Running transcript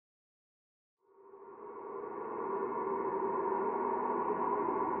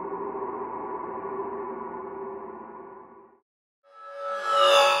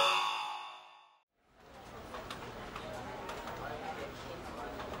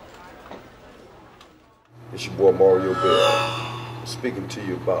It's your boy Mario Bell, speaking to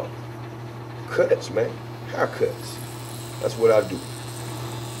you about cuts, man. Haircuts. That's what I do.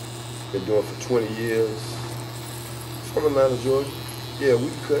 Been doing it for 20 years. From Atlanta, Georgia. Yeah, we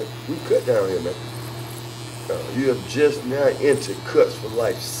cut down here, man. You have just now entered Cuts for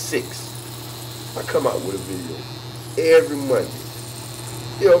Life 6. I come out with a video every Monday.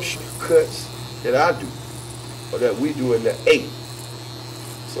 You know, cuts that I do, or that we do in the 8.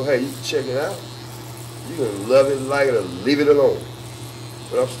 So hey, you can check it out. You can love it, like it, or leave it alone.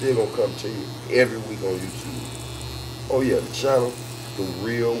 But I'm still gonna come to you every week on YouTube. Oh yeah, the channel, The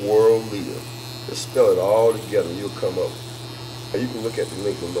Real World Leader. Just spell it all together and you'll come up. And you can look at the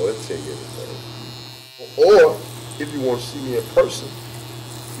link below, it'll tell you everything. Or, if you want to see me in person,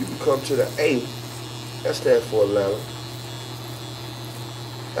 you can come to the A. That stands for Atlanta.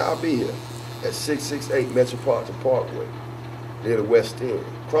 I'll be here at 668 Metropolitan Parkway, near the West End,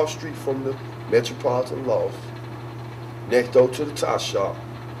 cross street from the Metropolitan Loft, next door to the Top Shop,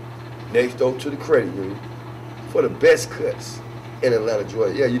 next door to the credit union, for the best cuts in Atlanta,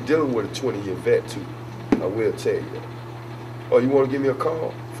 Georgia. Yeah, you're dealing with a 20-year vet too, I will tell you that. Oh, you want to give me a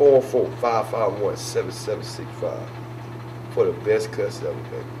call? 404-551-7765 for the best cuts ever,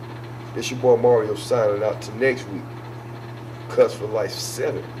 baby. It's your boy Mario signing out till next week. Cuts for Life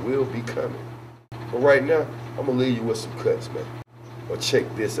 7 will be coming. But right now, I'm going to leave you with some cuts, man. Well, check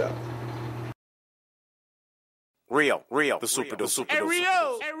this out. Real, the super. Hey,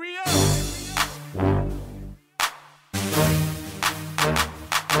 Rio!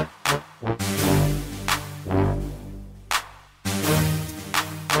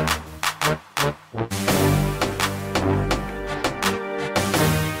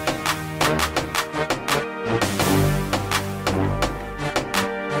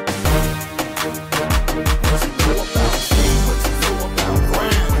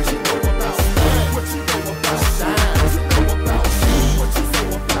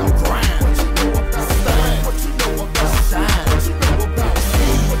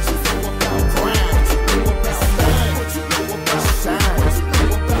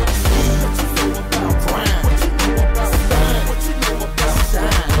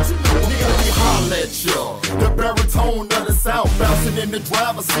 Bouncing in the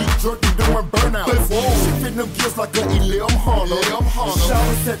driver's seat, jerking, doing burnout. Shifting them gears like an Elim Hunter.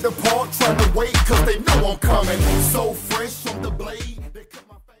 Shouters at the park, trying to wait, cause they know I'm coming. So fresh from the blade, they cut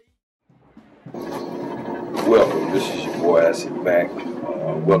my face. Welcome, this is your boy Acid Mac.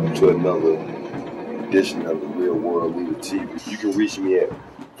 Welcome to another edition of the Real World Leader TV. You can reach me at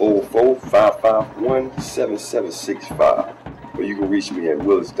 404-551-7765. Or you can reach me at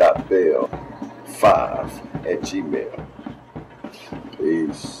willis.bell5@gmail.com.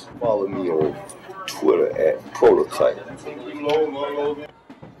 Please follow me on Twitter at Prototype.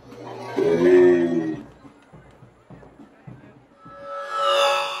 Hey.